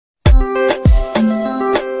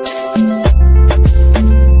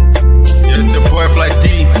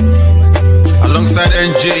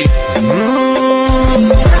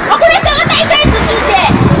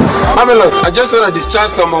Marvelous. I just want to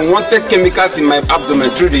discharge some unwanted chemicals in my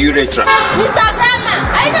abdomen through the urethra. Mr. Grandma,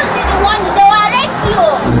 I don't see the one they will arrest you.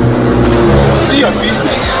 See your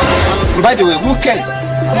business. By the way, who cares?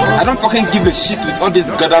 I don't fucking give a shit with all this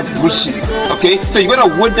goddamn bullshit. Okay? So you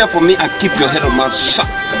gotta wait there for me and keep your head and mouth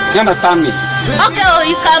shut. You understand me? Okay, well,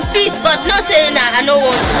 you can fit, but not saying that I don't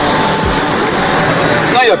want to.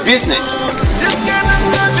 It's not your business.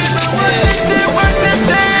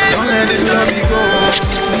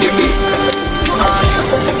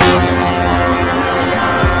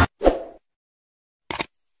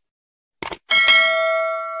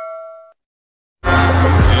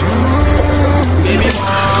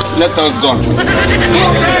 Let us go.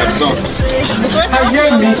 Let's go.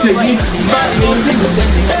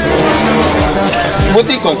 What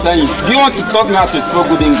do you concern you? Do you want to talk now to speak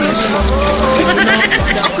good English?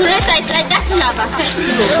 It's like that in our affection.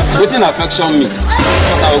 What in affection me?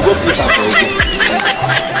 I will go please and for you.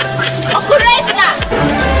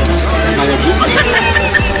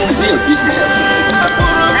 See your business.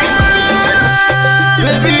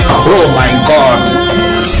 Oh my God.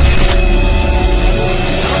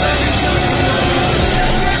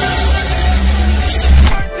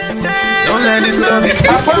 Don't let this love be. I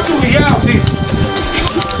want to hear of this.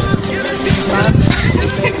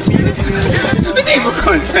 What even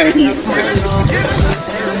concern you?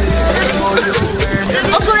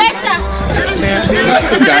 Uncle Raystar. You want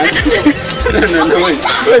to dance? No, wait.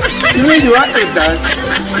 You mean you want to dance?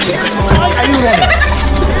 Why are you running?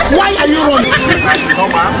 Why are you running? No,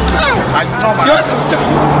 ma'am. You want to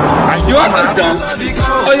dance? You want to dance?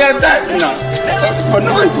 Oh, yeah, dance now. For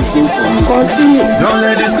no way to sing for me. Continue. Don't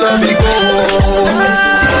let this love be go.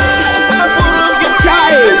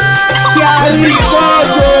 Child, carry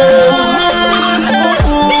forward.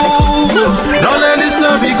 Don't let this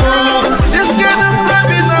love be go. This kind of love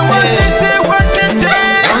is not what it.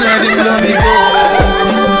 Don't let this love be go.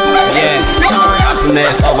 Yeah,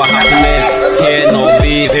 happiness over happiness. Here no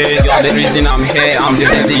beef. You're the reason I'm here. I'm the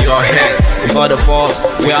reason you're here. Before the falls,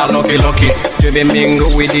 we are lucky. To be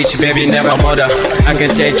mingle with each baby, never bother. I can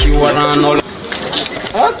take you around all.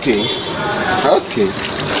 Okay.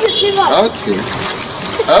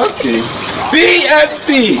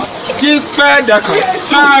 PFC. Kipedako.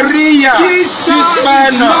 Maria.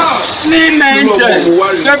 Kipano. Ninenje.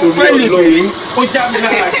 Kepelibi.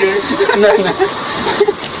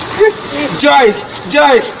 Joyce.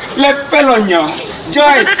 Lepelonyo.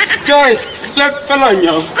 Joyce.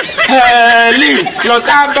 Lepelonyo. Helen.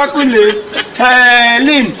 Lotabakule.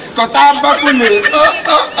 Helen. Kotabakule.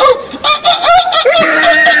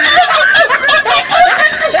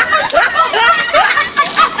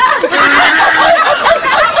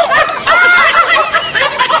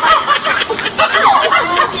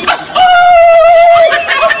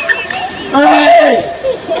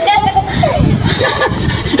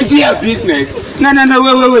 Is it your business? No,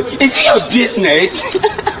 wait. Is it your business?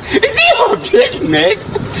 Is it your business?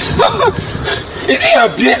 Is it your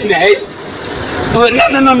business? No,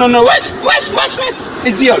 what?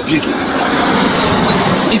 Is it your business?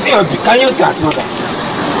 Is it your business? Can you dance, mother?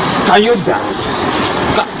 Can you dance?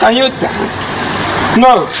 Can you dance?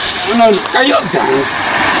 No, can you dance?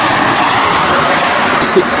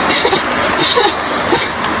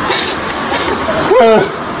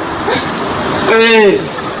 Hey.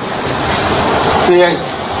 Yes,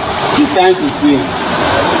 it's time to sing.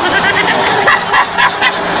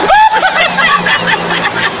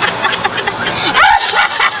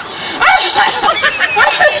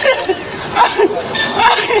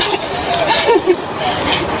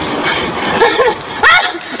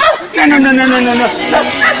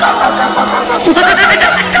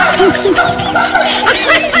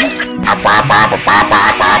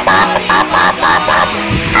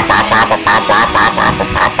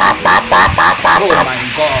 Oh my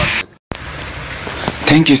God.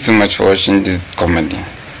 Thank you so much for watching this comedy.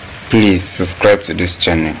 Please subscribe to this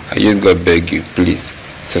channel. I just God beg you, please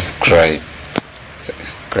subscribe.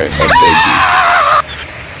 Subscribe, I beg you.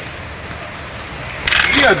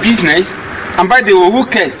 It's your business. And by the way, who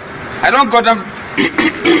cares? I don't got them.